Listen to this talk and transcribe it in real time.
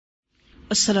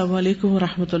السلام علیکم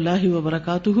ورحمۃ اللہ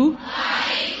وبرکاتہ.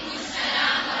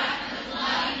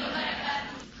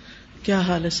 کیا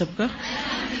حال ہے سب کا؟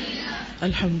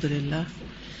 الحمدللہ.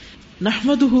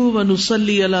 نحمده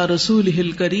ونصلی علی رسولہ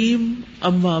الکریم.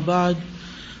 اما بعد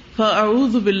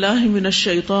فاعوذ باللہ من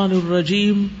الشیطان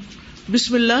الرجیم.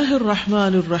 بسم اللہ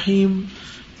الرحمن الرحیم.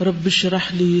 رب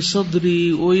اشرح لی صدری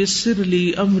ویسر لی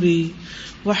امری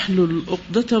واحلل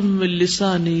عقدۃ من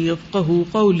لسانی یفقہوا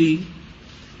قولی.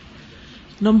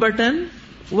 نمبر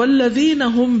 10 والذین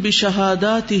هم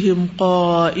بشہاداتهم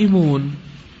قائمون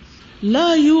لا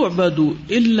یعبد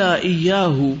الا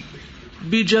ایاہ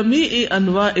بجمیع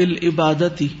انواع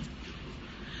العبادت.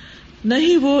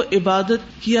 نہیں وہ عبادت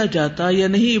کیا جاتا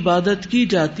یا نہیں عبادت کی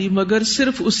جاتی مگر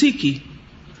صرف اسی کی.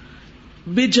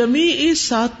 بجمیع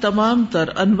ساتھ تمام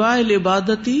تر انواع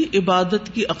العبادتی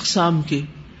عبادت کی اقسام کے.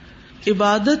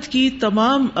 عبادت کی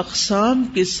تمام اقسام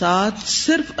کے ساتھ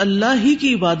صرف اللہ ہی کی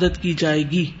عبادت کی جائے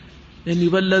گی. یعنی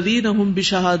والذین هم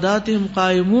بشہاداتهم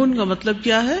قائمون کا مطلب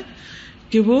کیا ہے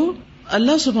کہ وہ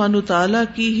اللہ سبحانہ تعالی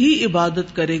کی ہی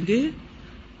عبادت کریں گے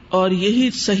اور یہی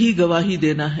صحیح گواہی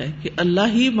دینا ہے کہ اللہ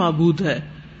ہی معبود ہے.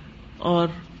 اور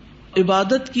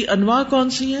عبادت کی انواع کون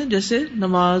سی ہیں؟ جیسے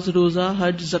نماز، روزہ،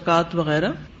 حج، زکوٰۃ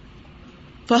وغیرہ.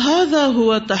 فہذا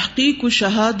ہوا تحقیق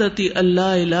شہادت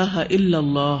اللہ الہ الا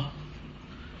اللہ.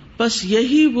 بس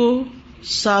یہی وہ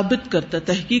ثابت کرتا ہے.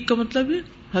 تحقیق کا مطلب ہے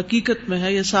حقیقت میں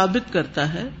ہے یا ثابت کرتا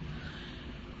ہے،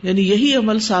 یعنی یہی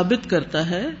عمل ثابت کرتا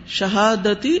ہے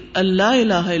شہادتی اللہ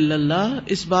الہ الا اللہ،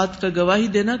 اس بات کا گواہی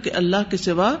دینا کہ اللہ کے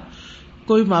سوا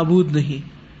کوئی معبود نہیں.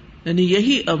 یعنی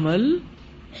یہی عمل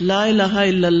لا الہ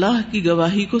الا اللہ کی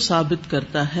گواہی کو ثابت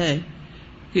کرتا ہے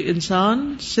کہ انسان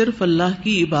صرف اللہ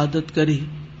کی عبادت کرے.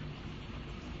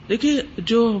 دیکھیے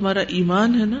جو ہمارا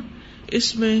ایمان ہے نا،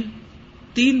 اس میں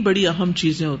 3 بڑی اہم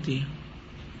چیزیں ہوتی ہیں.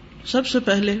 سب سے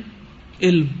پہلے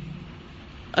علم،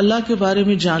 اللہ کے بارے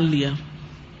میں جان لیا،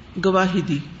 گواہی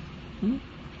دی.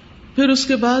 پھر اس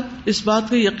کے بعد اس بات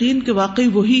کا یقین کہ واقعی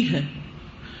وہی ہے.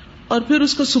 اور پھر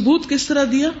اس کا ثبوت کس طرح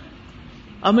دیا؟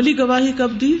 عملی گواہی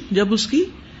کب دی؟ جب اس کی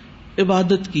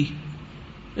عبادت کی،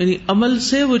 یعنی عمل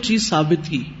سے وہ چیز ثابت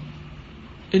کی.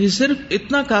 یعنی صرف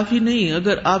اتنا کافی نہیں.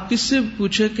 اگر آپ کس سے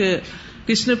پوچھے کہ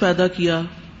کس نے پیدا کیا،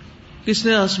 کس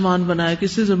نے آسمان بنائے،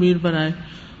 کس نے زمین بنائے،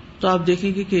 تو آپ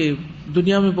دیکھیں گے کہ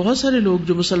دنیا میں بہت سارے لوگ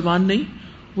جو مسلمان نہیں،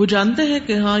 وہ جانتے ہیں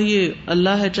کہ ہاں یہ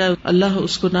اللہ ہے، چاہے اللہ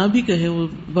اس کو نہ بھی کہیں، وہ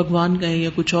بھگوان کہیں یا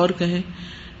کچھ اور کہیں،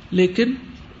 لیکن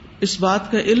اس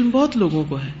بات کا علم بہت لوگوں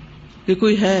کو ہے کہ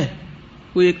کوئی ہے،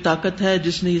 کوئی ایک طاقت ہے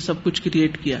جس نے یہ سب کچھ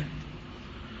کریٹ کیا.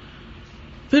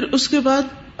 پھر اس کے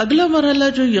بعد اگلا مرحلہ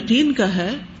جو یقین کا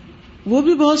ہے وہ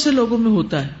بھی بہت سے لوگوں میں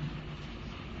ہوتا ہے.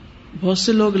 بہت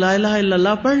سے لوگ لا الہ الا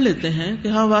اللہ پڑھ لیتے ہیں کہ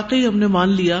ہاں واقعی ہم نے مان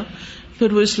لیا،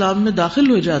 پھر وہ اسلام میں داخل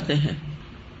ہو جاتے ہیں.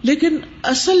 لیکن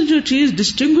اصل جو چیز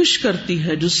ڈسٹنگوش کرتی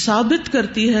ہے، جو ثابت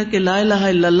کرتی ہے کہ لا الہ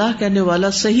الا اللہ کہنے والا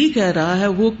صحیح کہہ رہا ہے،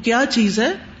 وہ کیا چیز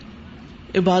ہے؟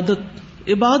 عبادت.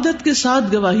 عبادت کے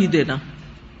ساتھ گواہی دینا،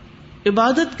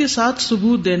 عبادت کے ساتھ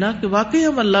ثبوت دینا کہ واقعی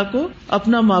ہم اللہ کو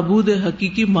اپنا معبود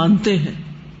حقیقی مانتے ہیں.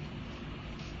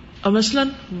 اور مثلاً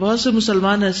بہت سے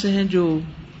مسلمان ایسے ہیں جو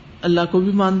اللہ کو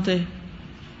بھی مانتے ہیں،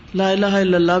 لا الہ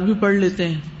الا اللہ بھی پڑھ لیتے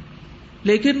ہیں،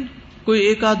 لیکن کوئی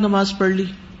ایک آدھ نماز پڑھ لی.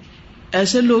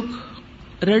 ایسے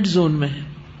لوگ ریڈ زون میں ہیں،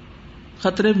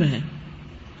 خطرے میں ہیں.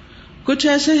 کچھ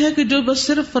ایسے ہیں کہ جو بس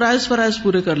صرف فرائض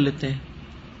پورے کر لیتے ہیں،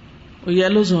 وہ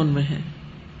یلو زون میں ہیں.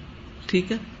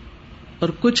 ٹھیک ہے. اور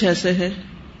کچھ ایسے ہیں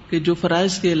کہ جو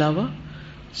فرائض کے علاوہ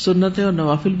سنتیں اور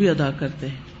نوافل بھی ادا کرتے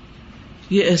ہیں.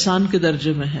 یہ احسان کے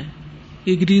درجے میں ہے،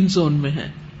 یہ گرین زون میں ہے.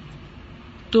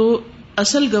 تو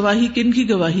اصل گواہی کن کی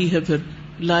گواہی ہے پھر؟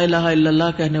 لا الہ الا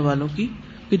اللہ کہنے والوں کی،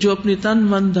 کہ جو اپنی تن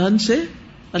من دھن سے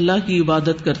اللہ کی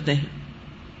عبادت کرتے ہیں.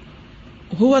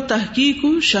 ہوا تحقیق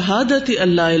شہادت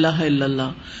اللہ الہ الا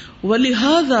اللہ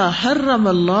ولہذا حرم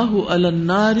اللہ علی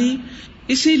النار.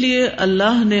 اسی لیے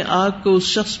اللہ نے آگ کو اس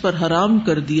شخص پر حرام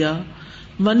کر دیا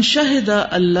من شہد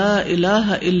اللہ الہ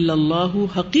الا اللہ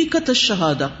حقیقت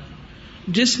الشہادہ،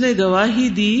 جس نے گواہی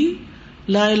دی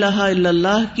لا الہ الا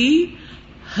اللہ کی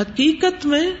حقیقت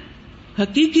میں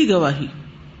حقیقی گواہی.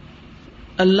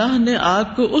 اللہ نے آگ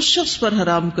کو اس شخص پر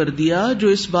حرام کر دیا جو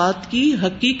اس بات کی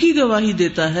حقیقی گواہی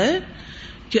دیتا ہے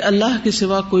کہ اللہ کے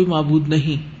سوا کوئی معبود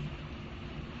نہیں،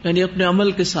 یعنی اپنے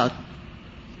عمل کے ساتھ.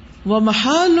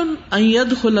 ومحال ان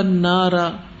يدخل النار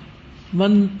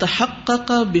من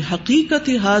تحقق بحقیقت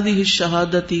هذه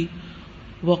الشہادة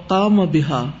وقام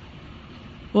بها.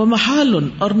 ومحال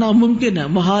اور ناممکن ہے،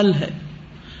 محال ہے،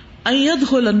 ان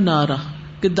يدخل النار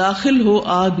کہ داخل ہو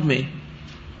آگ میں،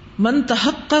 من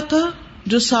تحقق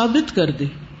جو ثابت کر دے،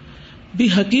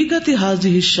 بحقیقت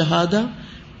هذه الشہادة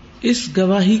اس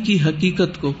گواہی کی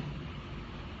حقیقت کو،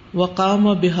 وقام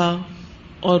بہا،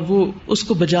 اور وہ اس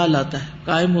کو بجا لاتا ہے.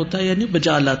 قائم ہوتا ہے یعنی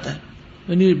بجا لاتا ہے.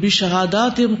 یعنی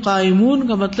بشہاداتہم قائمون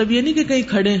کا مطلب یہ نہیں کہ کہیں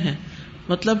کھڑے ہیں،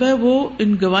 مطلب ہے وہ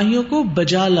ان گواہیوں کو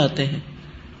بجا لاتے ہیں،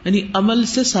 یعنی عمل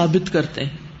سے ثابت کرتے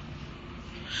ہیں.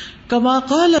 کما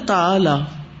قال تعالی،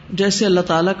 جیسے اللہ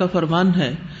تعالی کا فرمان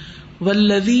ہے،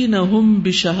 والذین ہم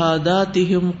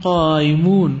بشہاداتہم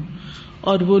قائمون،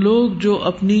 اور وہ لوگ جو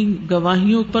اپنی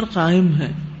گواہیوں پر قائم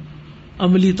ہیں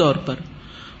عملی طور پر.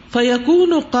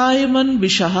 فیکون قائما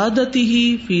بشہادتہ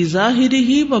فی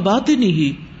ظاہرہ و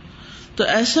باطنہ، تو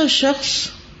ایسا شخص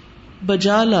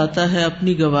بجا لاتا ہے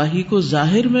اپنی گواہی کو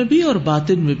ظاہر میں بھی اور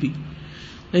باطن میں بھی،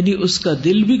 یعنی اس کا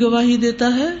دل بھی گواہی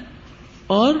دیتا ہے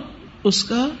اور اس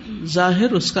کا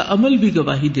ظاہر، اس کا عمل بھی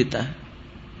گواہی دیتا ہے.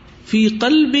 فی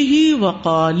قلبہ و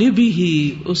قالبہ،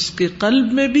 اس کے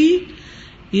قلب میں بھی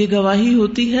یہ گواہی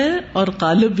ہوتی ہے اور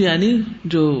قالب یعنی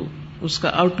جو اس کا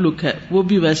آؤٹ لک ہے وہ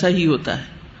بھی ویسا ہی ہوتا ہے.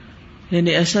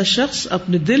 یعنی ایسا شخص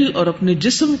اپنے دل اور اپنے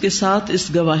جسم کے ساتھ اس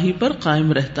گواہی پر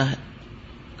قائم رہتا ہے.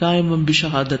 قائم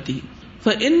بشہادتہ.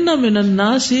 فإن من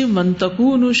الناس من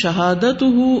تکون شہادتہ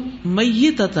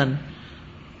میتۃ،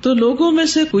 تو لوگوں میں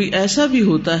سے کوئی ایسا بھی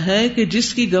ہوتا ہے کہ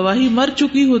جس کی گواہی مر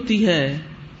چکی ہوتی ہے.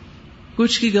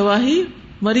 کچھ کی گواہی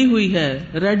مری ہوئی ہے،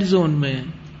 ریڈ زون میں.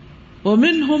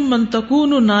 ومنہم من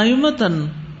تکون نائمۃ،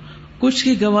 کچھ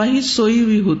کی گواہی سوئی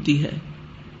ہوئی ہوتی ہے.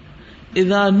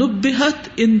 اذا نبہت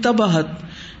انتبہت،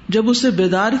 جب اسے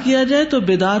بیدار کیا جائے تو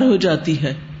بیدار ہو جاتی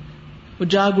ہے، وہ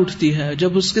جاگ اٹھتی ہے.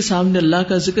 جب اس کے سامنے اللہ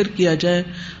کا ذکر کیا جائے،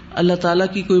 اللہ تعالیٰ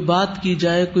کی کوئی بات کی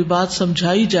جائے، کوئی بات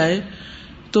سمجھائی جائے،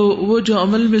 تو وہ جو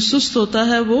عمل میں سست ہوتا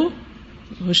ہے وہ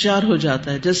ہوشیار ہو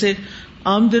جاتا ہے. جیسے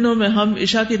عام دنوں میں ہم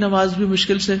عشاء کی نماز بھی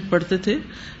مشکل سے پڑھتے تھے،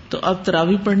 تو اب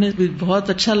تراویح پڑھنے بھی بہت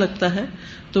اچھا لگتا ہے.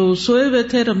 تو سوئے ہوئے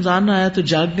تھے، رمضان آیا تو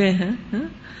جاگ گئے ہیں.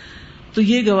 تو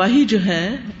یہ گواہی جو ہے،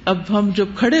 اب ہم جب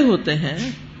کھڑے ہوتے ہیں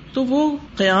تو وہ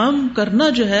قیام کرنا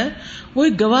جو ہے وہ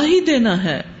ایک گواہی دینا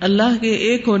ہے اللہ کے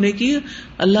ایک ہونے کی،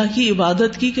 اللہ کی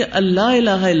عبادت کی، کہ اللہ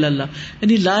الہ الا اللہ،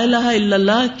 یعنی لا الہ الا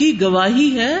اللہ کی گواہی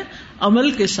ہے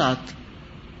عمل کے ساتھ،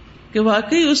 کہ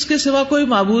واقعی اس کے سوا کوئی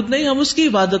معبود نہیں، ہم اس کی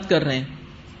عبادت کر رہے ہیں.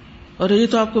 اور یہ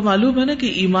تو آپ کو معلوم ہے نا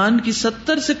کہ ایمان کی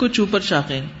 70 سے کچھ اوپر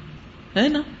شاخیں ہے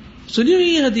نا، سنی ہوئی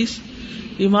یہ حدیث،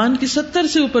 ایمان کی 70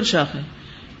 سے اوپر شاخیں،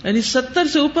 یعنی 70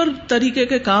 سے اوپر طریقے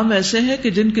کے کام ایسے ہیں کہ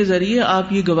جن کے ذریعے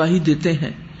آپ یہ گواہی دیتے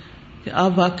ہیں کہ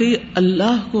آپ واقعی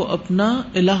اللہ کو اپنا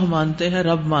الہ مانتے ہیں،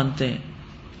 رب مانتے ہیں.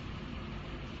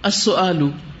 السؤال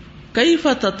کیف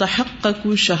تتحقق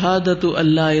شہادت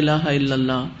اللہ الہ الا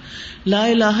اللہ، لا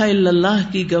الہ الا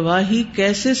اللہ کی گواہی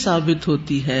کیسے ثابت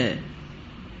ہوتی ہے؟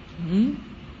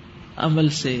 عمل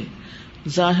سے،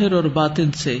 ظاہر اور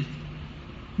باطن سے،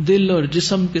 دل اور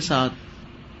جسم کے ساتھ،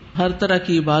 ہر طرح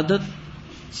کی عبادت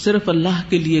صرف اللہ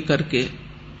کے لیے کر کے،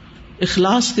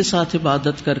 اخلاص کے ساتھ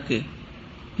عبادت کر کے،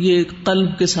 یہ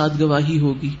قلب کے ساتھ گواہی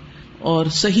ہوگی، اور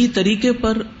صحیح طریقے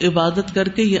پر عبادت کر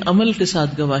کے یہ عمل کے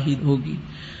ساتھ گواہی ہوگی.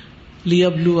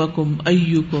 لِيَبْلُوَكُمْ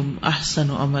أَيُّكُمْ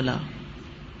أَحْسَنُ عَمَلًا.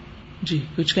 جی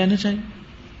کچھ کہنا چاہیں؟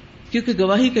 کیونکہ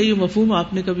گواہی کا یہ مفہوم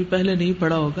آپ نے کبھی پہلے نہیں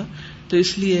پڑھا ہوگا، تو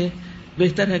اس لیے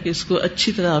بہتر ہے کہ اس کو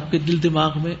اچھی طرح آپ کے دل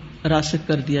دماغ میں راسخ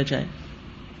کر دیا جائے.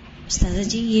 استاذہ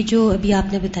جی، یہ جو ابھی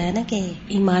آپ نے بتایا نا کہ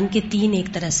ایمان کے 3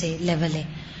 ایک طرح سے لیول ہیں،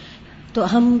 تو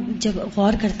ہم جب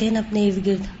غور کرتے ہیں نا اپنے ارد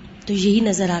گرد تو یہی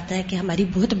نظر آتا ہے کہ ہماری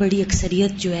بہت بڑی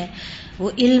اکثریت جو ہے وہ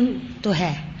علم تو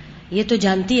ہے، یہ تو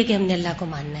جانتی ہے کہ ہم نے اللہ کو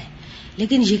ماننا ہے،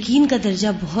 لیکن یقین کا درجہ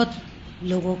بہت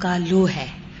لوگوں کا لو ہے.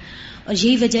 اور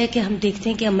یہی وجہ ہے کہ ہم دیکھتے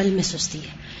ہیں کہ عمل میں سستی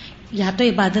ہے. یا تو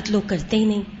عبادت لوگ کرتے ہی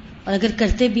نہیں، اور اگر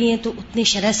کرتے بھی ہیں تو اتنی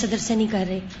شرح صدر سے نہیں کر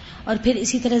رہے. اور پھر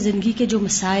اسی طرح زندگی کے جو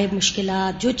مسائل،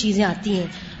 مشکلات، جو چیزیں آتی ہیں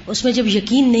اس میں جب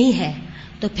یقین نہیں ہے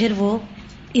تو پھر وہ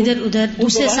ادھر ادھر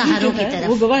دوسرے سہاروں کی طرف،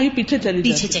 وہ گواہی پیچھے چلی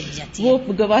جاتی ہے،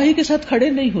 وہ گواہی کے ساتھ کھڑے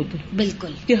نہیں ہوتے.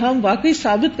 بالکل، کہ ہم واقعی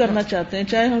ثابت کرنا چاہتے ہیں،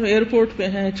 چاہے ہم ایئرپورٹ پہ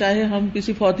ہیں، چاہے ہم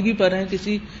کسی فوتگی پر ہیں،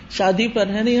 کسی شادی پر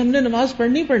ہیں، نہیں، ہم نے نماز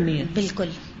پڑھنی ہے. بالکل،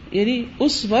 یعنی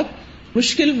اس وقت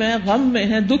مشکل میں، غم میں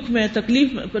ہیں، دکھ میں،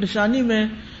 تکلیف میں، پریشانی میں،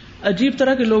 عجیب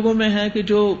طرح کے لوگوں میں ہیں کہ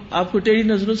جو آپ کو ٹیڑھی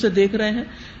نظروں سے دیکھ رہے ہیں،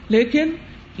 لیکن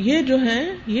یہ جو ہیں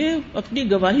یہ اپنی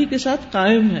گواہی کے ساتھ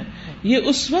قائم ہے. یہ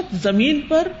اس وقت زمین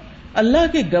پر اللہ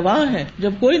کے گواہ ہیں.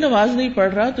 جب کوئی نماز نہیں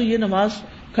پڑھ رہا تو یہ نماز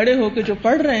کھڑے ہو کے جو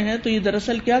پڑھ رہے ہیں تو یہ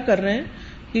دراصل کیا کر رہے ہیں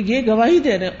کہ یہ گواہی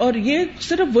دے رہے ہیں. اور یہ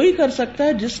صرف وہی کر سکتا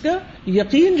ہے جس کا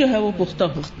یقین جو ہے وہ پختہ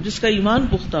ہو، جس کا ایمان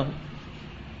پختہ ہو.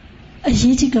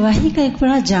 یہ جی گواہی کا ایک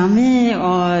بڑا جامع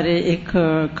اور ایک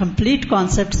کمپلیٹ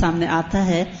کانسیپٹ سامنے آتا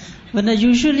ہے، ورنہ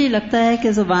یوزلی لگتا ہے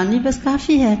کہ زبانی بس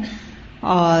کافی ہے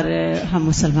اور ہم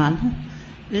مسلمان ہیں،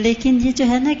 لیکن یہ جو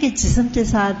ہے نا کہ جسم کے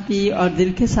ساتھ بھی اور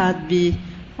دل کے ساتھ بھی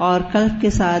اور قلب کے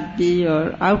ساتھ بھی اور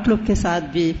آؤٹ لک کے ساتھ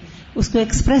بھی اس کو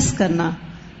ایکسپریس کرنا،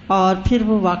 اور پھر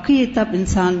وہ واقعی تب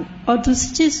انسان. اور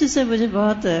دوسری چیز سے مجھے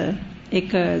بہت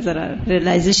ایک ذرا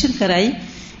ریئلائزیشن کرائی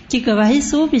کہ گواہی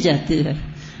سو بھی جاتی ہے.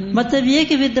 مطلب یہ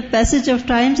کہ with the passage of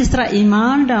time جس طرح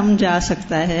ایمان ڈاؤن جا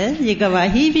سکتا ہے، یہ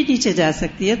گواہی بھی نیچے جا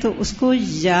سکتی ہے، تو اس کو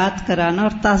یاد کرانا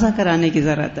اور تازہ کرانے کی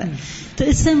ضرورت ہے. تو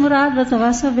اس سے مراد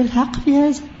وتواصوا بالحق بھی ہے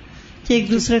کہ ایک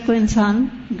دوسرے کو انسان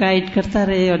گائیڈ کرتا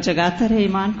رہے اور جگاتا رہے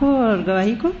ایمان کو اور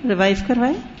گواہی کو ریوائیو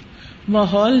کروائے.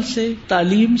 ماحول سے،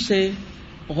 تعلیم سے،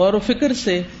 غور و فکر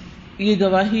سے یہ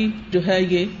گواہی جو ہے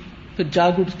یہ پھر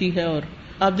جاگ اٹھتی ہے. اور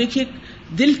آپ دیکھیے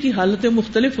دل کی حالتیں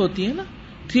مختلف ہوتی ہیں نا،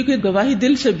 کیونکہ گواہی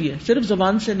دل سے بھی ہے، صرف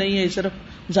زبان سے نہیں ہے،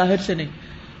 صرف ظاہر سے نہیں.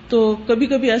 تو کبھی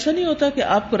کبھی ایسا نہیں ہوتا کہ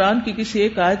آپ قرآن کی کسی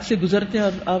ایک آیت سے گزرتے ہیں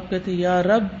اور آپ کہتے ہیں یا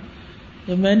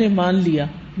رب میں نے مان لیا،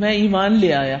 میں ایمان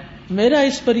لے آیا، میرا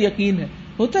اس پر یقین ہے.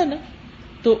 ہوتا ہے نا،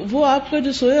 تو وہ آپ کا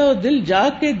جو سویا ہوا دل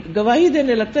جاگ کے گواہی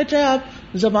دینے لگتا ہے، چاہے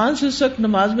آپ زبان سے اس وقت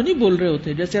نماز میں نہیں بول رہے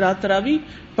ہوتے، جیسے رات تراویح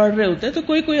پڑھ رہے ہوتے ہیں، تو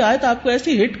کوئی آیت آپ کو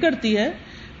ایسی ہٹ کرتی ہے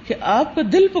کہ آپ کا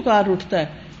دل پکار اٹھتا ہے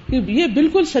کہ یہ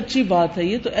بالکل سچی بات ہے،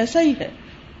 یہ تو ایسا ہی ہے.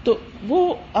 تو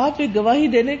وہ آپ ایک گواہی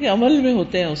دینے کے عمل میں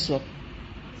ہوتے ہیں اس وقت.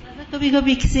 کبھی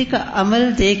کبھی کسی کا عمل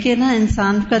دیکھ کے نا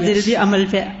انسان کا دل بھی عمل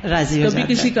پہ راضی ہو جاتا ہے.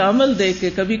 کبھی کسی کا عمل دیکھ کے،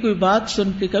 کبھی کوئی بات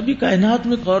سن کے، کبھی کائنات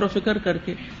میں غور و فکر کر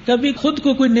کے، کبھی خود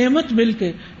کو کوئی نعمت مل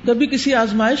کے، کبھی کسی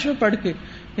آزمائش میں پڑھ کے،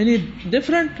 یعنی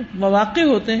ڈفرینٹ مواقع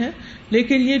ہوتے ہیں.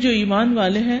 لیکن یہ جو ایمان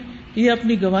والے ہیں یہ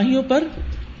اپنی گواہیوں پر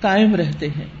قائم رہتے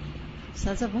ہیں.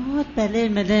 سازا بہت پہلے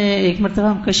میں نے ایک مرتبہ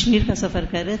ہم کشمیر کا سفر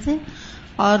کر رہے تھے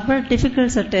اور بڑا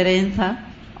ڈیفیکلٹ سا ٹیرین تھا،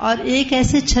 اور ایک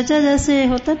ایسے چھجا جیسے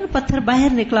ہوتا ہے نا، پتھر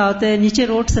باہر نکلا ہوتا ہے، نیچے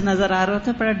روڈ سے نظر آ رہا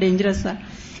ہوتا ہے، بڑا ڈینجرس تھا.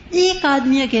 ایک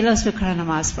آدمی اکیلا اس پہ کھڑا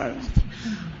نماز پڑھ رہا تھا،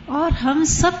 اور ہم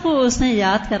سب کو اس نے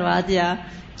یاد کروا دیا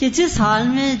کہ جس حال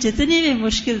میں جتنی بھی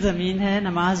مشکل زمین ہے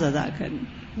نماز ادا کرنی.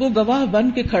 وہ گواہ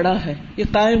بن کے کھڑا ہے. یہ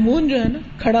قائمون جو ہے نا،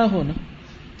 کھڑا ہونا.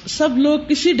 سب لوگ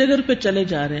کسی ڈگر پہ چلے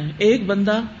جا رہے ہیں، ایک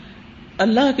بندہ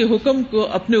اللہ کے حکم کو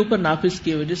اپنے اوپر نافذ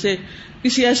کیے ہوئے، جیسے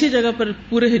کسی ایسی جگہ پر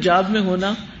پورے حجاب میں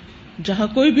ہونا جہاں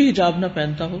کوئی بھی حجاب نہ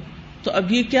پہنتا ہو. تو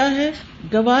اب یہ کیا ہے؟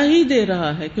 گواہی دے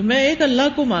رہا ہے کہ میں ایک اللہ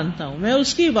کو مانتا ہوں، میں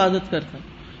اس کی عبادت کرتا ہوں،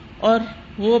 اور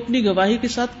وہ اپنی گواہی کے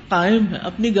ساتھ قائم ہے،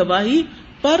 اپنی گواہی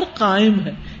پر قائم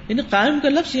ہے. یعنی قائم کا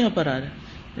لفظ یہاں پر آ رہا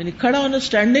ہے، یعنی کھڑا ہونا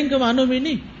اسٹینڈنگ کے معنوں میں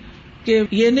نہیں، کہ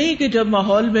یہ نہیں کہ جب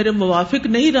ماحول میرے موافق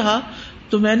نہیں رہا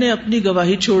تو میں نے اپنی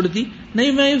گواہی چھوڑ دی.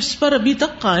 نہیں، میں اس پر ابھی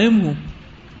تک قائم ہوں،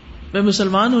 میں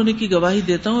مسلمان ہونے کی گواہی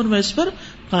دیتا ہوں اور میں اس پر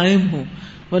قائم ہوں.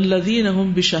 والذین هم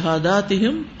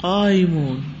بشہاداتہم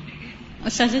قائمون.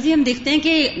 استاذہ جی، ہم دیکھتے ہیں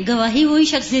کہ گواہی وہی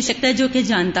شخص دے سکتا ہے جو کہ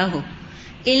جانتا ہو.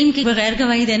 علم کے بغیر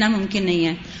گواہی دینا ممکن نہیں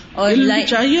ہے، اور علم بھی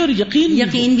چاہیے اور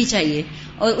یقین بھی چاہیے.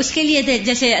 اور اس کے لیے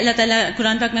جیسے اللہ تعالیٰ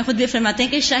قرآن پاک میں خود بھی فرماتے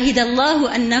ہیں کہ شاہد اللہ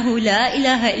انہ لا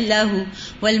الہ الا ھو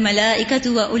والملائکۃ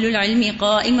واولو العلم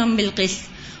قائما بالقسط.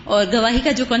 اور گواہی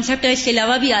کا جو کانسیپٹ ہے اس کے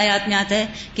علاوہ بھی آیات میں آتا ہے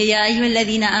کہ یا ایھا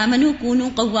الذین آمنوا کونوا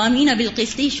قوامین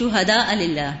بالقسط شہداء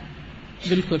للہ.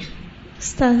 بالکل.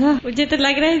 استاذہ مجھے تو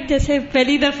لگ رہا ہے جیسے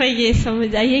پہلی دفعہ یہ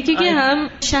سمجھ آئی ہے، کیونکہ ہم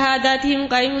شہادات ہی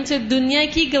قائم ان سے دنیا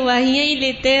کی گواہیاں ہی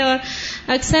لیتے ہیں، اور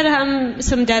اکثر ہم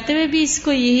سمجھاتے ہوئے بھی اس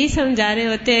کو یہی سمجھا رہے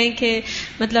ہوتے ہیں کہ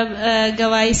مطلب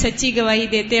گواہی سچی گواہی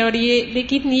دیتے ہیں، اور یہ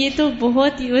لیکن یہ تو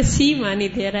بہت وسیع معنی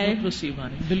دے رہا ہے. وسیع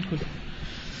معنی، بالکل.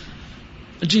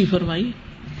 جی فرمائیے.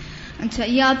 اچھا،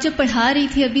 یہ آپ جب پڑھا رہی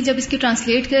تھی ابھی، جب اس کی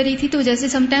ٹرانسلیٹ کر رہی تھی، تو جیسے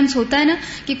سم ٹائمز ہوتا ہے نا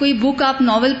کہ کوئی بک آپ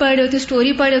ناول پڑھ رہے ہوتے،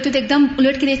 اسٹوری پڑھ رہے ہوتے، تو ایک دم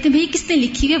الٹ کے دیکھتے ہیں بھائی کس نے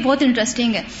لکھی ہوئی ہے، بہت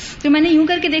انٹرسٹنگ ہے. تو میں نے یوں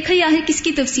کر کے دیکھا یہ آخر کس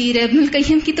کی تفسیر ہے، ابن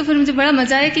القیم کی. تو پھر مجھے بڑا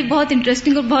مزہ آیا کہ بہت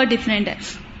انٹرسٹنگ اور بہت ڈفرینٹ ہے.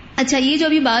 اچھا، یہ جو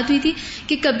ابھی بات ہوئی تھی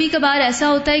کہ کبھی کبھار ایسا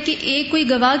ہوتا ہے کہ ایک کوئی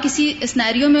گواہ کسی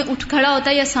سینیریو میں اٹھ کھڑا ہوتا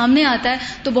ہے یا سامنے آتا ہے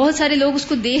تو بہت سارے لوگ اس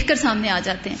کو دیکھ کر سامنے آ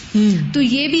جاتے ہیں. تو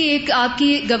یہ بھی ایک آپ کی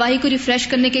گواہی کو ریفریش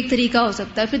کرنے کا ایک طریقہ ہو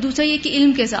سکتا ہے. پھر دوسرا یہ کہ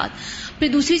علم کے ساتھ. پھر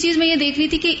دوسری چیز میں یہ دیکھ رہی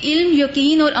تھی کہ علم،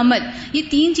 یقین اور عمل، یہ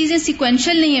تین چیزیں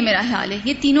سیکوینشل نہیں ہے. میرا خیال ہے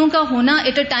یہ تینوں کا ہونا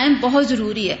ایٹ اے ٹائم بہت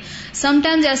ضروری ہے. سم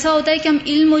ٹائمز ایسا ہوتا ہے کہ ہم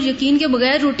علم اور یقین کے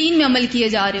بغیر روٹین میں عمل کیے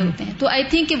جا رہے ہوتے ہیں، تو آئی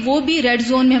تھنک کہ وہ بھی ریڈ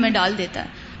زون میں ہمیں ڈال دیتا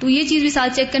ہے. تو یہ چیز بھی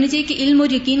ساتھ چیک کرنی چاہیے کہ علم اور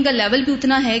یقین کا لیول بھی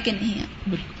اتنا ہے کہ نہیں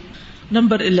ہے.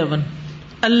 نمبر 11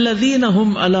 الذین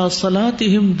هم علی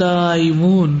صلاتهم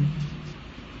دائمون،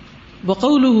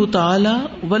 وقوله تعالی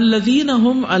والذین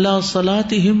هم علی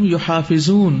صلاتهم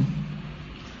یحافظون،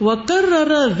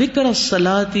 وکرر ذکر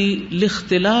الصلاة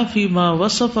لاختلاف ما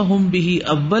وصفهم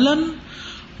به اولا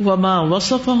وما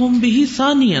وصفهم به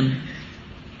ثانیا.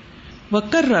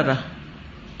 وکرر،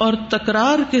 اور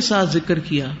تکرار کے ساتھ ذکر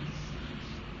کیا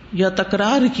یا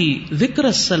تکرار کی، ذکر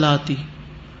الصلاۃ،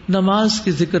 نماز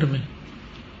کے ذکر میں،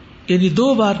 یعنی 2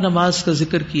 بار نماز کا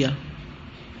ذکر کیا،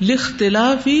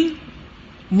 لاختلاف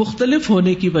مختلف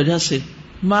ہونے کی وجہ سے.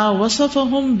 ما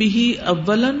وصفہم بہ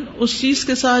اولا، اس چیز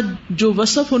کے ساتھ جو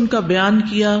وصف ان کا بیان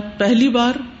کیا پہلی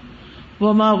بار.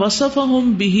 وما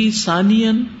وصفہم بہ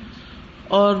ثانیا،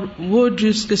 اور وہ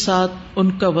جس کے ساتھ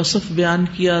ان کا وصف بیان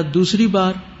کیا دوسری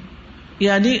بار.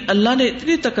 یعنی اللہ نے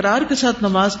اتنی تکرار کے ساتھ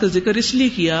نماز کا ذکر اس لیے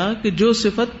کیا کہ جو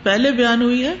صفت پہلے بیان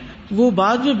ہوئی ہے وہ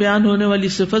بعد میں بیان ہونے والی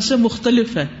صفت سے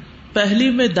مختلف ہے. پہلی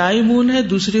میں دائمون ہے،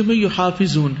 دوسری میں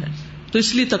یحافظون ہے، تو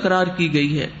اس لیے تکرار کی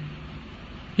گئی ہے.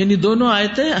 یعنی دونوں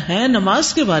آیتیں ہیں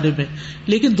نماز کے بارے میں،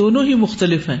 لیکن دونوں ہی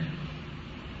مختلف ہیں.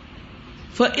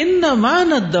 فَإِنَّ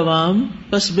مَعْنَ الدَّوَامِ،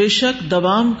 پس بے شک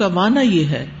دوام کا معنی یہ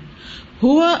ہے،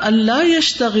 ہوا اللہ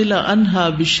یشتغل عنہا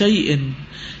بشیء،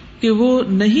 کہ وہ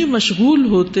نہیں مشغول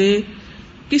ہوتے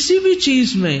کسی بھی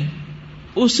چیز میں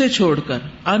اسے چھوڑ کر.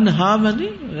 انہا منی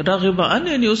رغب ان،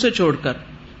 یعنی اسے چھوڑ کر.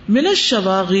 من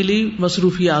الشواغل،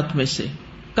 مصروفیات میں سے.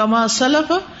 کما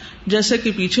سلف، جیسے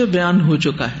کہ پیچھے بیان ہو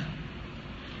چکا ہے.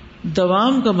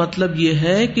 دوام کا مطلب یہ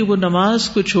ہے کہ وہ نماز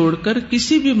کو چھوڑ کر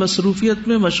کسی بھی مصروفیت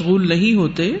میں مشغول نہیں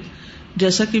ہوتے،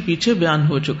 جیسا کہ پیچھے بیان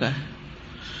ہو چکا ہے.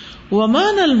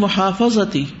 ومعنى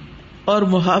المحافظتی، اور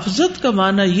محافظت کا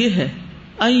معنی یہ ہے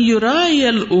ان یراعی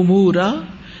الامور،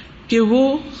 کہ وہ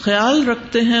خیال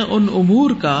رکھتے ہیں ان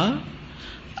امور کا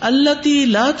التی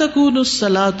لا تکون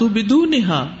الصلاۃ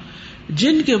بدونها،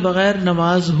 جن کے بغیر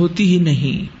نماز ہوتی ہی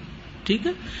نہیں. ٹھیک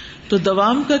ہے، تو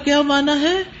دوام کا کیا معنی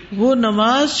ہے؟ وہ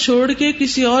نماز چھوڑ کے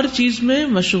کسی اور چیز میں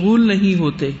مشغول نہیں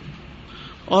ہوتے.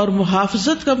 اور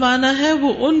محافظت کا معنی ہے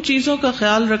وہ ان چیزوں کا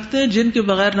خیال رکھتے ہیں جن کے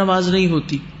بغیر نماز نہیں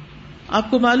ہوتی. آپ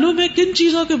کو معلوم ہے کن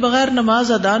چیزوں کے بغیر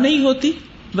نماز ادا نہیں ہوتی؟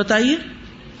 بتائیے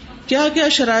کیا کیا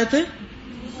شرائط ہے؟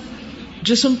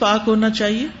 جسم پاک ہونا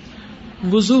چاہیے،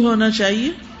 وضو ہونا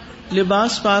چاہیے،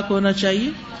 لباس پاک ہونا چاہیے،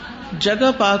 جگہ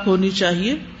پاک ہونی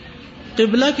چاہیے،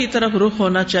 قبلہ کی طرف رخ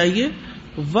ہونا چاہیے،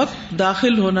 وقت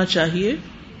داخل ہونا چاہیے،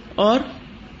 اور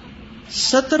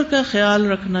سطر کا خیال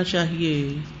رکھنا چاہیے.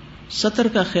 سطر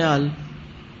کا خیال،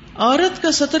 عورت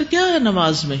کا سطر کیا ہے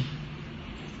نماز میں؟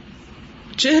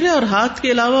 چہرے اور ہاتھ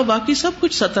کے علاوہ باقی سب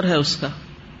کچھ سطر ہے اس کا.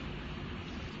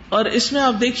 اور اس میں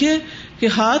آپ دیکھیے کہ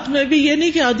ہاتھ میں بھی یہ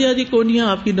نہیں کہ آدھی آدھی کونیاں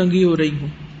آپ کی ننگی ہو رہی ہوں،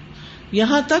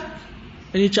 یہاں تک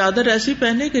یعنی چادر ایسی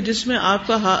پہنے کہ جس میں آپ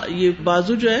کا یہ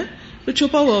بازو جو ہے وہ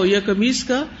چھپا ہوا ہو، یا قمیض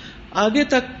کا آگے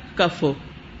تک کف ہو.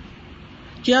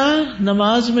 کیا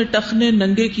نماز میں ٹخنے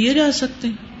ننگے کیے جا سکتے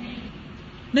ہیں؟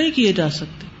 نہیں کیے جا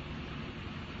سکتے.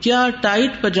 کیا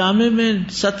ٹائٹ پجامے میں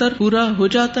سطر پورا ہو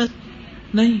جاتا ہے؟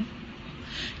 نہیں.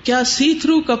 کیا سی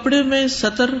تھرو کپڑے میں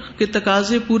سطر کے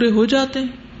تقاضے پورے ہو جاتے ہیں؟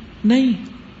 نہیں.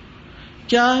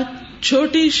 کیا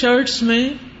چھوٹی شرٹس میں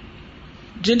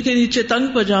جن کے نیچے تنگ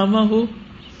پجامہ ہو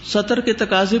سطر کے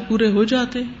تقاضے پورے ہو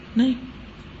جاتے ہیں؟ نہیں.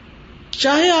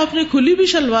 چاہے آپ نے کھلی بھی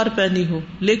شلوار پہنی ہو،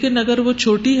 لیکن اگر وہ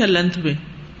چھوٹی ہے لینتھ میں،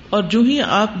 اور جو ہی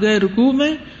آپ گئے رکوع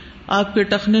میں آپ کے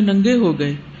ٹخنے ننگے ہو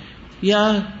گئے، یا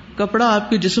کپڑا آپ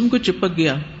کے جسم کو چپک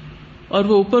گیا اور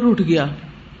وہ اوپر اٹھ گیا،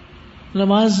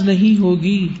 نماز نہیں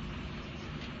ہوگی.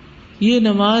 یہ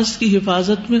نماز کی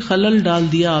حفاظت میں خلل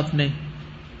ڈال دیا آپ نے.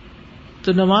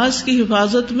 تو نماز کی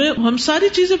حفاظت میں ہم ساری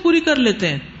چیزیں پوری کر لیتے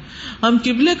ہیں. ہم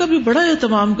قبلے کا بھی بڑا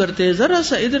اہتمام کرتے ہیں، ذرا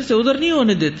سا ادھر سے ادھر نہیں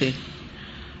ہونے دیتے.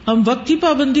 ہم وقت کی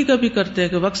پابندی کا بھی کرتے ہیں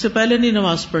کہ وقت سے پہلے نہیں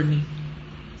نماز پڑھنی،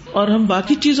 اور ہم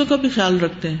باقی چیزوں کا بھی خیال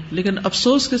رکھتے ہیں. لیکن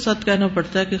افسوس کے ساتھ کہنا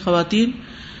پڑتا ہے کہ خواتین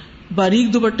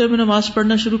باریک دوپٹے میں نماز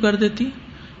پڑھنا شروع کر دیتی،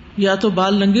 یا تو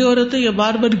بال ننگے ہو رہے ہوتے یا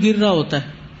بار بار گر رہا ہوتا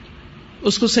ہے،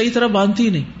 اس کو صحیح طرح باندھتی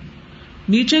نہیں،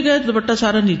 نیچے گئے دوپٹہ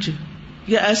سارا نیچے،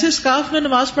 یا ایسے اسکارف میں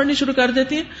نماز پڑھنی شروع کر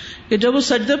دیتی ہیں کہ جب وہ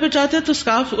سجدے پہ چاہتے ہیں تو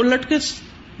اسکارف الٹ کے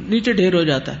نیچے ڈھیر ہو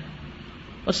جاتا ہے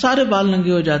اور سارے بال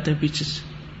ننگے ہو جاتے ہیں پیچھے سے.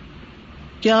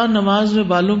 کیا نماز میں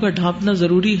بالوں کا ڈھانپنا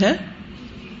ضروری ہے؟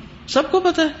 سب کو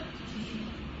پتا ہے.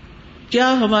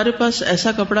 کیا ہمارے پاس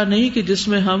ایسا کپڑا نہیں کہ جس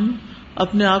میں ہم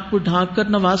اپنے آپ کو ڈھانک کر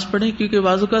نماز پڑھیں؟ کیونکہ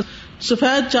بعضوں کا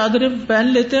سفید چادریں پہن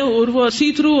لیتے ہیں اور وہ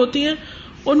سی تھرو ہوتی ہیں،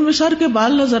 ان میں سر کے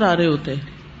بال نظر آ رہے ہوتے ہیں.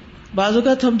 بعض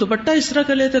اوقات ہم دوپٹہ اس طرح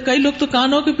کا لیتے، کئی لوگ تو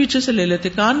کانوں کے پیچھے سے لے لیتے.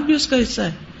 کان بھی اس کا حصہ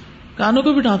ہے، کانوں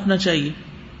کو بھی ڈھانپنا چاہیے،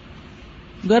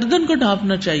 گردن کو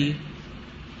ڈھانپنا چاہیے.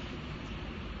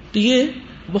 تو یہ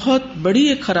بہت بڑی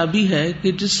ایک خرابی ہے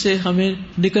کہ جس سے ہمیں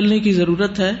نکلنے کی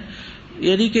ضرورت ہے.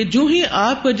 یعنی کہ جو ہی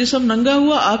آپ کا جسم ننگا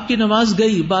ہوا آپ کی نماز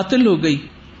گئی، باطل ہو گئی،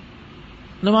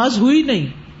 نماز ہوئی نہیں،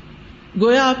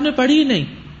 گویا آپ نے پڑھی نہیں.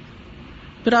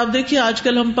 پھر آپ دیکھیے آج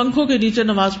کل ہم پنکھوں کے نیچے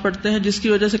نماز پڑھتے ہیں جس کی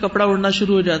وجہ سے کپڑا اڑنا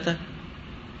شروع ہو جاتا ہے.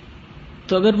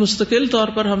 تو اگر مستقل طور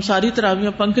پر ہم ساری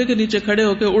تراویحیں پنکھے کے نیچے کھڑے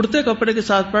ہو کے اڑتے کپڑے کے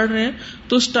ساتھ پڑھ رہے ہیں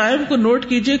تو اس ٹائم کو نوٹ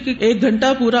کیجئے کہ 1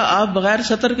 گھنٹہ پورا آپ بغیر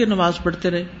سطر کے نماز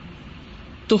پڑھتے رہے.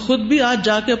 تو خود بھی آج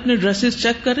جا کے اپنے ڈریسز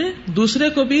چیک کریں, دوسرے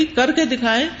کو بھی کر کے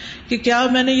دکھائیں کہ کیا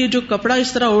میں نے یہ جو کپڑا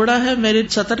اس طرح اوڑا ہے میرے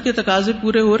سطر کے تقاضے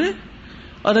پورے ہو رہے,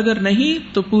 اور اگر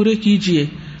نہیں تو پورے کیجئے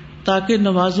تاکہ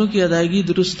نمازوں کی ادائیگی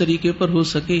درست طریقے پر ہو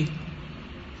سکے.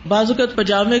 بعض اوقات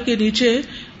پجامے کے نیچے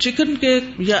چکن کے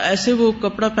یا ایسے وہ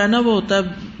کپڑا پہنا ہوا ہوتا ہے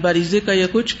باریزے کا یا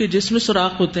کچھ کہ جس میں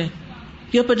سوراخ ہوتے ہیں,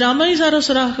 یا پجامہ ہی سارا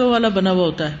سوراخ والا بنا ہوا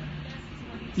ہوتا ہے,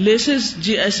 لیسز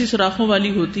جی ایسی سوراخوں والی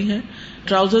ہوتی ہیں,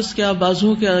 ٹراؤزرز کیا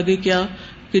بازوؤں کے آگے کیا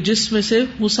کہ جس میں سے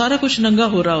وہ سارا کچھ ننگا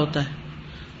ہو رہا ہوتا ہے,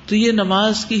 تو یہ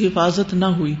نماز کی حفاظت نہ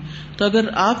ہوئی. تو اگر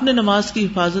آپ نے نماز کی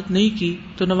حفاظت نہیں کی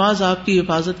تو نماز آپ کی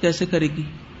حفاظت کیسے کرے گی؟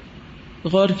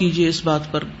 غور کیجئے اس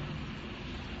بات پر.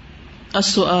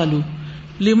 السؤال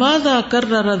لماذا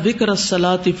کرر ذکر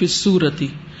الصلاۃ فی السورۃ,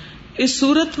 اس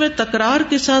سورت میں تکرار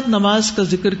کے ساتھ نماز کا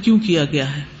ذکر کیوں کیا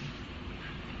گیا ہے؟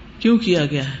 کیوں کیا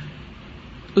گیا ہے؟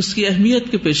 اس کی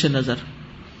اہمیت کے پیش نظر,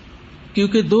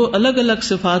 کیونکہ دو الگ الگ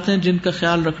صفات ہیں جن کا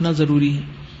خیال رکھنا ضروری ہے.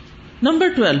 نمبر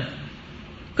 12,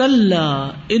 کلا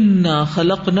انا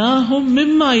خلقناہم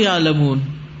مما یعلمون,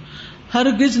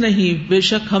 ہرگز نہیں, بے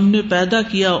شک ہم نے پیدا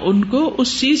کیا ان کو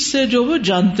اس چیز سے جو وہ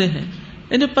جانتے ہیں,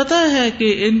 انہیں پتا ہے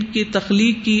کہ ان کی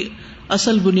تخلیق کی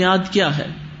اصل بنیاد کیا ہے.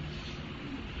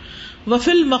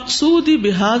 وفی المقصود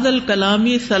بہذا الکلام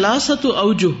ثلاثۃ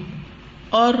اوجہ,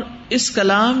 اور اس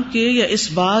کلام کے یا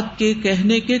اس بات کے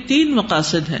کہنے کے 3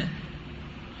 مقاصد ہیں.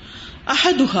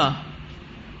 احدھا,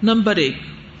 نمبر 1,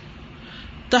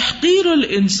 تحقیر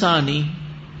الانسانی,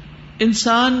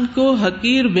 انسان کو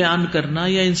حقیر بیان کرنا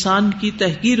یا انسان کی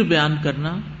تحقیر بیان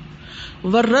کرنا,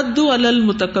 والرد علی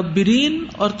المتکبرین,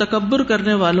 اور تکبر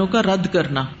کرنے والوں کا رد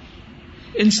کرنا.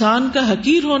 انسان کا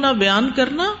حقیر ہونا بیان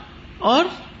کرنا اور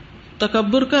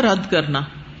تکبر کا رد کرنا.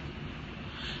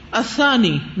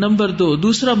 الثانی, نمبر 2,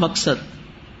 دوسرا مقصد,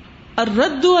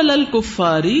 الرد علی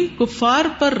الکفار, کفار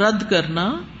پر رد کرنا,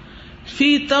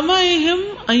 فی طمعہم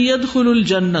ان یدخلوا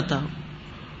الجنۃ,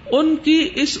 ان کی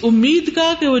اس امید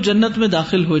کا کہ وہ جنت میں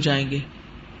داخل ہو جائیں گے.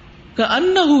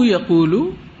 کأنہ یقول,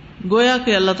 گویا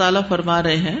کہ اللہ تعالیٰ فرما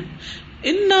رہے ہیں,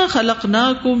 انا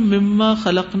خلقناکم مما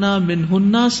خلقنا منہ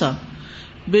الناس,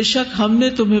 بے شک ہم نے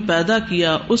تمہیں پیدا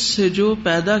کیا اس سے جو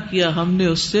پیدا کیا ہم نے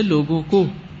اس سے لوگوں کو.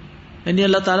 یعنی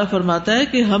اللہ تعالیٰ فرماتا ہے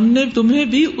کہ ہم نے تمہیں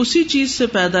بھی اسی چیز سے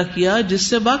پیدا کیا جس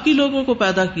سے باقی لوگوں کو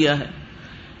پیدا کیا ہے.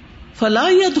 فلا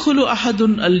يدخل احد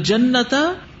الجنۃ,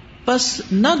 پس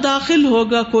نہ داخل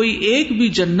ہوگا کوئی ایک بھی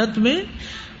جنت میں,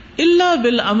 الا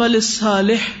بالعمل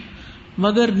الصالح,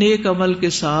 مگر نیک عمل کے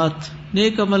ساتھ,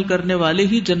 نیک عمل کرنے والے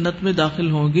ہی جنت میں داخل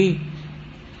ہوں گے.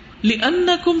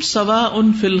 لأنکم سواء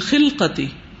فی الخلقۃ,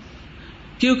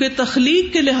 کیونکہ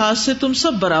تخلیق کے لحاظ سے تم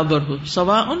سب برابر ہو.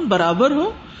 سواء برابر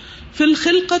ہو, فی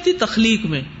الخلقۃ تخلیق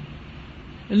میں,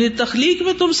 یعنی تخلیق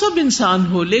میں تم سب انسان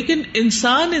ہو, لیکن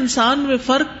انسان میں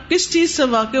فرق کس چیز سے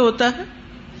واقع ہوتا ہے؟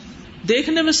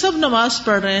 دیکھنے میں سب نماز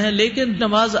پڑھ رہے ہیں, لیکن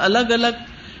نماز الگ الگ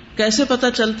کیسے پتہ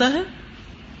چلتا ہے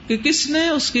کہ کس نے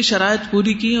اس کی شرائط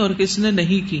پوری کی اور کس نے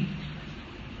نہیں کی.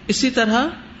 اسی طرح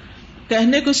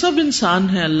کہنے کو سب انسان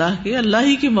ہیں اللہ کے, اللہ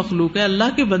ہی کی مخلوق ہے,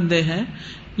 اللہ کے بندے ہیں,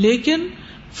 لیکن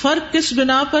فرق کس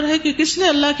بنا پر ہے کہ کس نے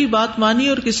اللہ کی بات مانی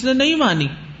اور کس نے نہیں مانی.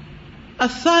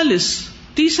 الثالث,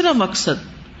 تیسرا مقصد,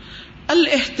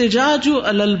 الاحتجاج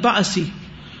علی البعث,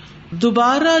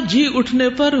 دوبارہ جی اٹھنے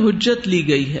پر حجت لی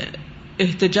گئی ہے.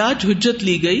 احتجاج حجت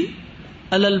لی گئی,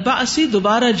 علی البعث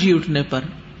دوبارہ جی اٹھنے پر.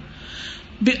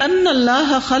 بأن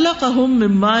اللہ خلقہم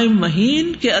من ماء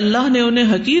مہین, کہ اللہ نے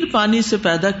انہیں حقیر پانی سے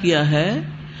پیدا کیا ہے,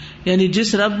 یعنی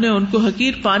جس رب نے ان کو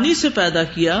حقیر پانی سے پیدا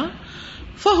کیا,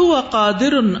 فہو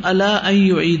قادر علی ان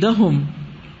یعیدہم,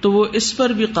 تو وہ اس پر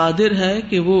بھی قادر ہے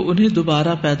کہ وہ انہیں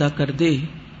دوبارہ پیدا کر دے.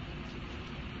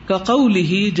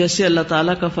 کقولہ, جیسے اللہ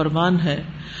تعالیٰ کا فرمان ہے,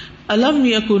 الم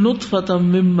یک نطفۃ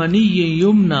من منی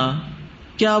یمنی,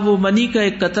 کیا وہ منی کا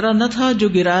ایک قطرہ نہ تھا جو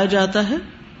گرایا جاتا ہے.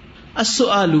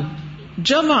 السؤال,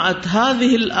 جمعت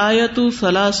هذه الآیۃ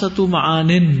ثلاثۃ معان,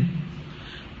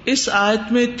 اس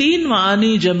آیت میں 3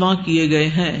 معانی جمع کیے گئے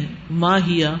ہیں. ما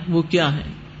ہی, وہ کیا ہیں؟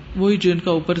 وہی جو ان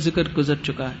کا اوپر ذکر گزر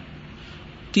چکا ہے.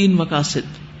 3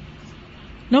 مقاصد.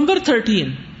 نمبر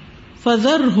 13,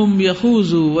 فذرہم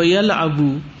یخوضوا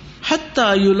ویلعبوا حتی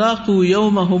یلاقوا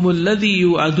یومہم الذی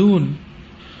یوعدون.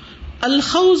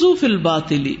 الخوض فی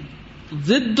الباطل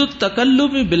ضد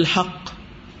التکلم بالحق.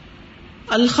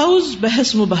 الخوض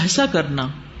بحث مباحثہ کرنا,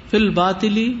 فی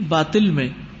الباطل باطل میں,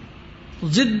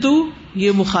 ضد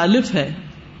یہ مخالف ہے,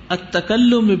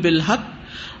 التکلم بالحق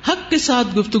حق کے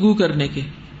ساتھ گفتگو کرنے کے.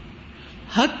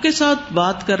 حق کے ساتھ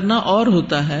بات کرنا اور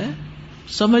ہوتا ہے,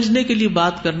 سمجھنے کے لیے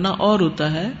بات کرنا اور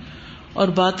ہوتا ہے, اور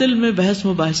باطل میں بحث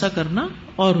مباحثہ کرنا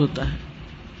اور ہوتا ہے.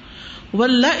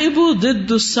 واللعب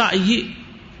ضد السعی,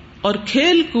 اور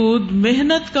کھیل کود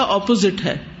محنت کا اپوزٹ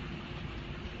ہے.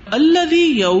 الذی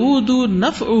یعود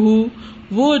نفعہ،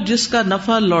 وہ جس کا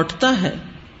نفع لوٹتا ہے،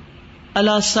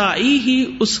 علی سعیہ،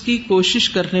 اس کی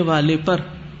کوشش کرنے والے پر.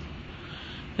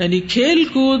 یعنی کھیل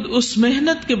کود اس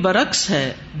محنت کے برعکس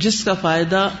ہے جس کا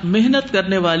فائدہ محنت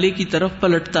کرنے والے کی طرف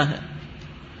پلٹتا ہے.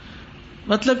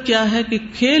 مطلب کیا ہے کہ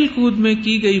کھیل کود میں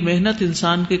کی گئی محنت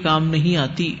انسان کے کام نہیں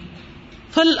آتی.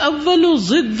 فالاول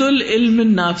ضد العلم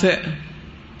النافع،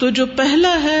 تو جو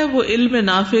پہلا ہے وہ علم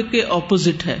نافع کے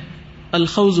اپوزٹ ہے،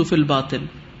 الخوض فی الباطل.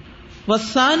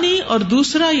 والثانی، اور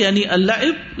دوسرا یعنی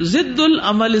اللعب، ضد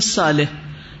العمل الصالح،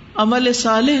 عمل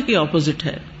صالح کے اپوزٹ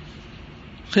ہے،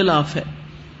 خلاف ہے.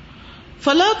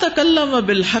 فلا تکلم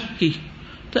بالحق کی،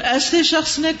 تو ایسے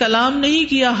شخص نے کلام نہیں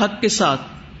کیا حق کے ساتھ،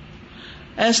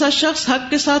 ایسا شخص حق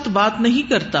کے ساتھ بات نہیں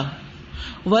کرتا.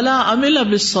 ولا عمل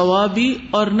بالصواب،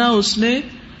 اور نہ اس نے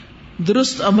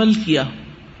درست عمل کیا.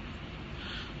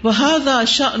 وہذا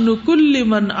شأن کل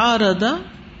من عارض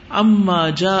عما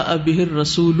جاء به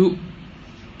الرسول،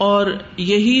 اور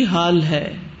یہی حال ہے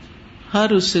ہر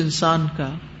اس انسان کا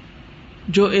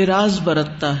جو اعراض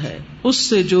برتتا ہے اس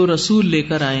سے جو رسول لے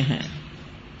کر آئے ہیں.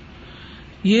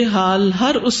 یہ حال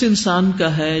ہر اس انسان کا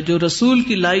ہے جو رسول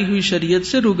کی لائی ہوئی شریعت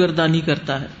سے روگردانی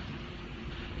کرتا ہے.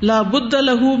 لا بد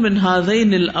له من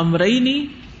هذین الامرین،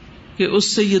 کہ اس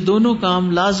سے یہ دونوں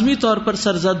کام لازمی طور پر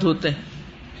سرزد ہوتے ہیں.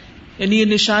 یعنی یہ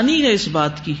نشانی ہے اس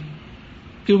بات کی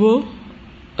کہ وہ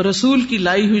رسول کی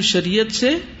لائی ہوئی شریعت سے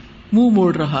منہ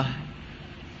موڑ رہا ہے.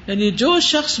 یعنی جو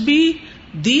شخص بھی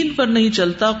دین پر نہیں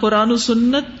چلتا، قرآن و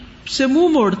سنت سے منہ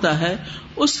موڑتا ہے،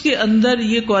 اس کے اندر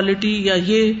یہ کوالٹی یا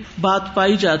یہ بات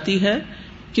پائی جاتی ہے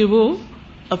کہ وہ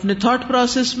اپنے تھاٹ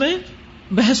پروسیس میں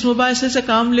بحث مباحثے سے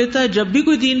کام لیتا ہے. جب بھی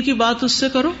کوئی دین کی بات اس سے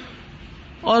کرو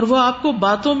اور وہ آپ کو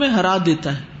باتوں میں ہرا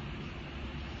دیتا ہے.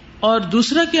 اور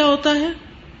دوسرا کیا ہوتا ہے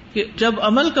کہ جب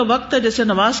عمل کا وقت ہے، جیسے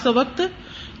نماز کا وقت ہے،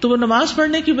 تو وہ نماز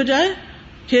پڑھنے کی بجائے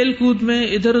کھیل کود میں،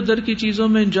 ادھر ادھر کی چیزوں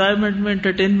میں، انجوائمنٹ میں،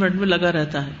 انٹرٹینمنٹ میں لگا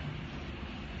رہتا ہے.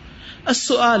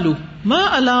 السؤال ما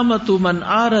علامت من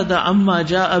عارض عما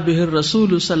جاء به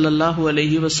الرسول صلی اللہ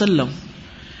علیہ وسلم،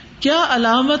 کیا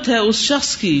علامت ہے اس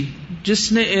شخص کی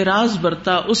جس نے اعراض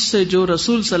برتا اس سے جو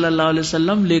رسول صلی اللہ علیہ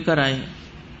وسلم لے کر آئے ہیں.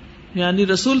 یعنی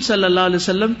رسول صلی اللہ علیہ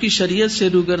وسلم کی شریعت سے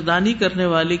روگردانی کرنے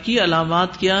والے کی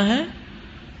علامات کیا ہیں؟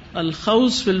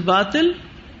 الخوض فی الباطل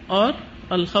اور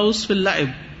الخوض فی اللعب.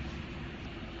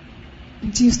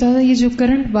 جی استاد، یہ جو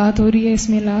کرنٹ بات ہو رہی ہے اس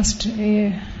میں لاسٹ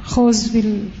خوض فی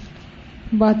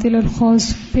الباطل اور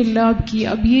خوض فی اللعب کی،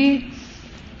 اب یہ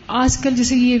آج کل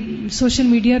جیسے یہ سوشل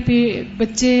میڈیا پہ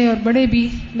بچے اور بڑے بھی،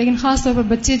 لیکن خاص طور پر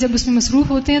بچے جب اس میں مصروف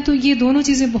ہوتے ہیں تو یہ دونوں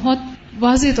چیزیں بہت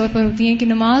واضح طور پر ہوتی ہیں کہ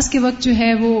نماز کے وقت جو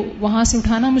ہے وہ وہاں سے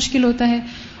اٹھانا مشکل ہوتا ہے،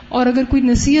 اور اگر کوئی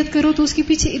نصیحت کرو تو اس کے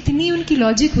پیچھے اتنی ان کی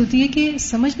لاجک ہوتی ہے کہ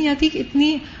سمجھ نہیں آتی کہ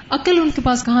اتنی عقل ان کے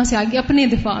پاس کہاں سے آ گئی اپنے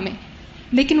دفاع میں،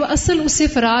 لیکن وہ اصل اس سے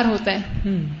فرار ہوتا ہے.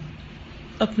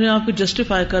 اپنے آپ کو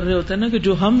جسٹیفائی کر رہے ہوتے ہیں نا کہ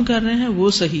جو ہم کر رہے ہیں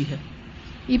وہ صحیح ہے.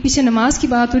 یہ پیچھے نماز کی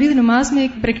بات ہو رہی ہے، نماز میں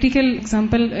ایک پریکٹیکل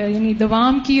اگزامپل یعنی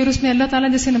دوام کی، اور اس میں اللہ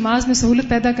تعالیٰ جیسے نماز میں سہولت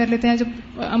پیدا کر لیتے ہیں جب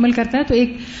عمل کرتا ہے. تو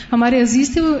ایک ہمارے عزیز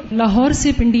تھے، وہ لاہور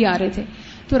سے پنڈی آ رہے تھے،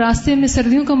 تو راستے میں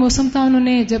سردیوں کا موسم تھا، انہوں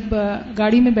نے جب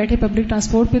گاڑی میں بیٹھے پبلک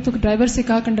ٹرانسپورٹ پہ تو ڈرائیور سے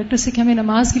کہا، کنڈکٹر سے، کہ ہمیں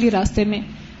نماز کے لیے راستے میں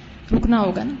رکنا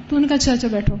ہوگا نا. تو ان کا اچھا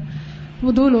بیٹھو.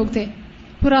 وہ 2 لوگ تھے،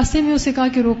 تو راستے میں اسے کہا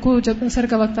کہ روکو. جب اثر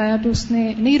کا وقت آیا تو اس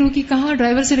نے نہیں روکی، کہا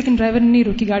ڈرائیور سے، لیکن ڈرائیور نے نہیں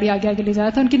روکی، گاڑی آگے آگے لے جایا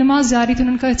تھا. ان کی نماز جاری تھی،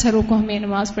 انہوں نے کہا اچھا روکو، ہمیں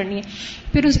نماز پڑھنی ہے.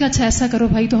 پھر اس کا اچھا ایسا کرو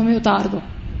بھائی، تو ہمیں اتار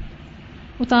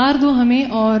دو ہمیں،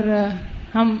 اور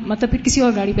ہم مطلب پھر کسی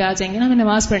اور گاڑی پہ آ جائیں گے نا، ہمیں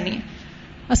نماز پڑھنی ہے،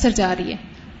 اثر جا رہی ہے.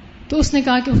 تو اس نے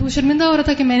کہا کہ وہ شرمندہ ہو رہا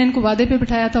تھا کہ میں نے ان کو وعدے پہ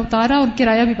بٹھایا تھا، اتارا اور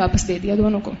کرایہ بھی واپس دے دیا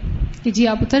دونوں کو کہ جی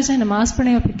آپ اتر جائیں، نماز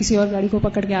پڑھیں اور پھر کسی اور گاڑی کو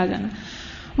پکڑ کے آ جانا.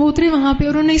 وہ اترے وہاں پہ،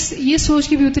 اور انہوں نے یہ سوچ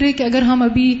کے بھی اترے کہ اگر ہم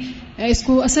ابھی اس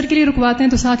کو اثر کے لیے رکواتے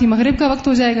ہیں تو ساتھ ہی مغرب کا وقت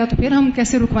ہو جائے گا، تو پھر ہم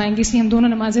کیسے رکوائیں گے، اس لیے ہم دونوں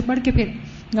نمازیں پڑھ کے پھر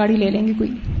گاڑی لے لیں گے کوئی.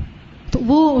 تو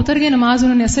وہ اتر گئے، نماز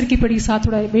انہوں نے اثر کی پڑھی، ساتھ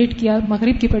تھوڑا ویٹ کیا،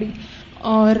 مغرب کی پڑھی.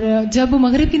 اور جب وہ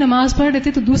مغرب کی نماز پڑھ رہے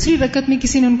تھے تو دوسری رکعت میں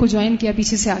کسی نے ان کو جوائن کیا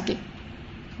پیچھے سے آ کے،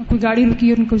 کوئی گاڑی رکی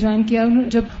اور ان کو جوائن کیا.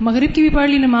 جب مغرب کی بھی پڑھ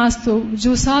لی نماز تو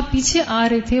جو صاحب پیچھے آ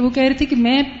رہے تھے وہ کہہ رہے تھے کہ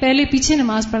میں پہلے پیچھے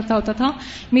نماز پڑھتا ہوتا تھا،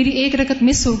 میری ایک رکعت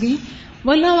مس ہو گئی،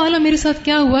 واللہ والا میرے ساتھ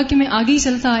کیا ہوا کہ میں آگے ہی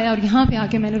چلتا آیا اور یہاں پہ آ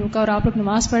کے میں نے رکا اور آپ لوگ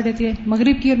نماز پڑھ رہے تھے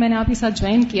مغرب کی اور میں نے آپ کے ساتھ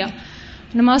جوائن کیا.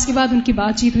 نماز کے بعد ان کی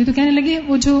بات چیت ہوئی تو کہنے لگے،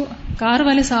 وہ جو کار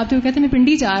والے صاحب تھے وہ کہتے ہیں میں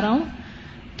پنڈی جا رہا ہوں.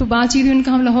 تو بات چیت ہوئی ان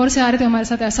کا، ہم لاہور سے آ رہے تھے، ہمارے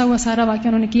ساتھ ایسا ہوا، سارا واقعہ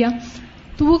انہوں نے کیا.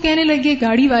 تو وہ کہنے لگے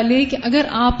گاڑی والے کہ اگر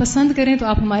آپ پسند کریں تو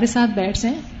آپ ہمارے ساتھ بیٹھ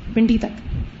جائیں پنڈی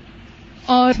تک.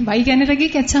 اور بھائی کہنے لگے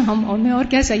کہ اچھا ہمیں اور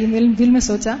کیا چاہیے، دل میں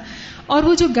سوچا. اور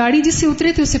وہ جو گاڑی جس سے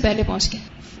اترے تھے اس سے پہلے پہنچ گئے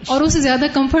اور اس سے زیادہ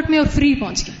کمفرٹ میں اور فری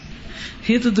پہنچ گئے.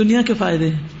 یہ تو دنیا کے فائدے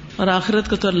ہیں، اور آخرت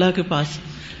کا تو اللہ کے پاس.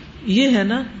 یہ ہے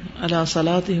نا علی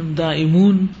صلاتہم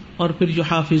دائمون، اور پھر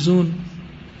یحافظون.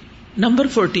 نمبر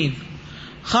 14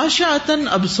 خاشعۃ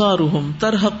ابصارہم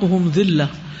ترہقہم ذلہ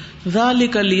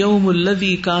ذلک الیوم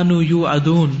الذی کانوا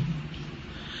یوعدون.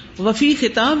 وفی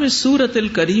ختام السورۃ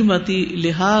الکریمۃ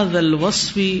لہذا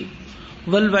الوصف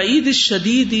والوعید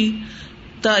الشدید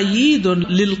تأیید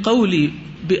للقول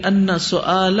بأن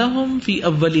سؤالہم فی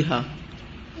اولہا.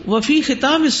 وفی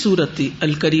ختام السورۃ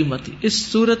الکریمۃ، اس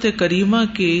سورۃ کریمہ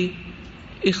کے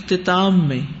اختتام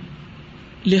میں،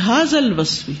 لہذا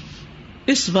الوصف،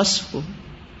 اس وصف کو،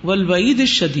 والوعید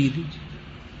الشدید،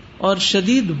 اور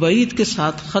شدید وعید کے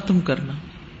ساتھ ختم کرنا،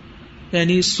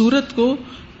 یعنی اس سورت کو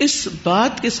اس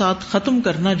بات کے ساتھ ختم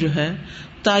کرنا جو ہے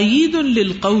تائید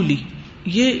للقول،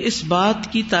 یہ اس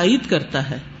بات کی تائید کرتا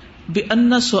ہے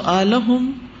بأن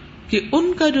سؤالہم، کہ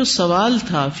ان کا جو سوال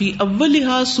تھا، فی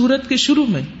اولہا، سورت کے شروع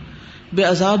میں، بے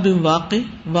عذاب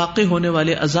واقع ہونے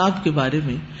والے عذاب کے بارے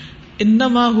میں،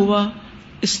 انما ہوا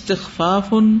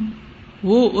استخفاف،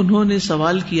 وہ انہوں نے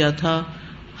سوال کیا تھا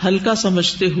ہلکا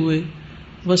سمجھتے ہوئے،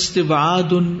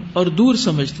 واستبعاد، اور دور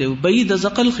سمجھتے ہوئے، بعید از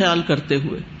عقل خیال کرتے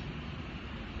ہوئے.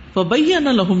 فبین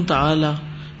لہم تعالی،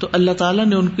 تو اللہ تعالیٰ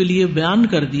نے ان کے لیے بیان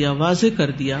کر دیا، واضح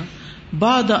کر دیا،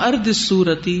 بعد عرض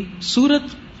السورۃ،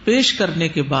 سورت پیش کرنے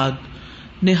کے بعد،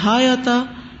 نہایت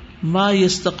ما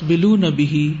یستقبلون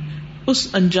بہ، اس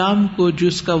انجام کو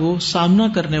جس کا وہ سامنا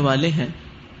کرنے والے ہیں،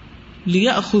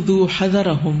 لیأخذوا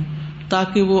حذرہم،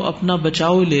 تاکہ وہ اپنا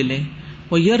بچاؤ لے لیں،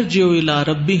 ویرجعوا الی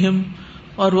ربہم،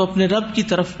 اور وہ اپنے رب کی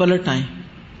طرف پلٹ آئیں.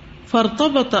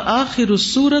 فارتبط آخر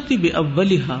السورۃ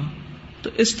باولہا، تو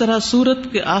اس طرح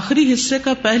سورت کے آخری حصے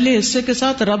کا پہلے حصے کے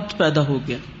ساتھ ربط پیدا ہو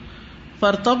گیا.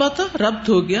 فارتبط، ربط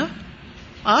ہو گیا،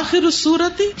 آخر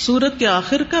السورۃ، سورت کے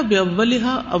آخر کا،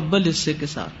 باولہا، اول حصے کے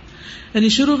ساتھ. یعنی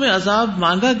شروع میں عذاب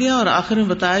مانگا گیا اور آخر میں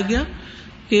بتایا گیا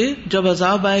کہ جب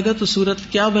عذاب آئے گا تو سورت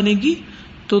کیا بنے گی،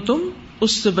 تو تم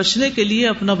اس سے بچنے کے لیے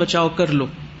اپنا بچاؤ کر لو.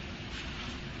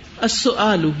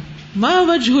 السؤال ما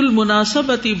وجہ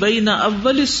المناسبۃ بین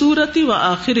اول السورۃ و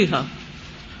آخرہا،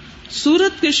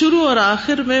 سورت کے شروع اور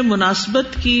آخر میں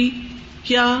مناسبت کی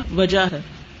کیا وجہ ہے؟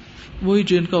 وہی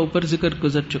جو ان کا اوپر ذکر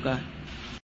گزر چکا ہے.